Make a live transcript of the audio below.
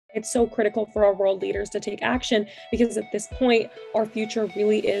It's so critical for our world leaders to take action because at this point, our future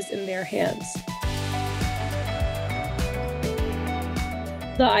really is in their hands.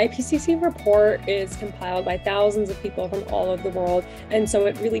 The IPCC report is compiled by thousands of people from all over the world, and so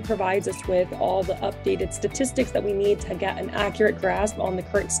it really provides us with all the updated statistics that we need to get an accurate grasp on the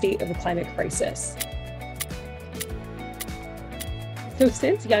current state of the climate crisis. So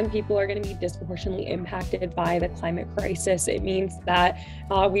since young people are going to be disproportionately impacted by the climate crisis, it means that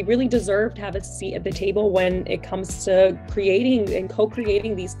we really deserve to have a seat at the table when it comes to creating and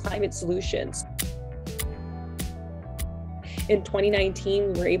co-creating these climate solutions. In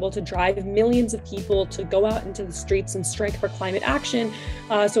 2019, we were able to drive millions of people to go out into the streets and strike for climate action.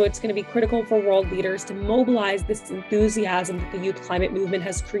 So it's going to be critical for world leaders to mobilize this enthusiasm that the youth climate movement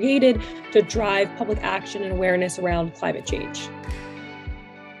has created to drive public action and awareness around climate change.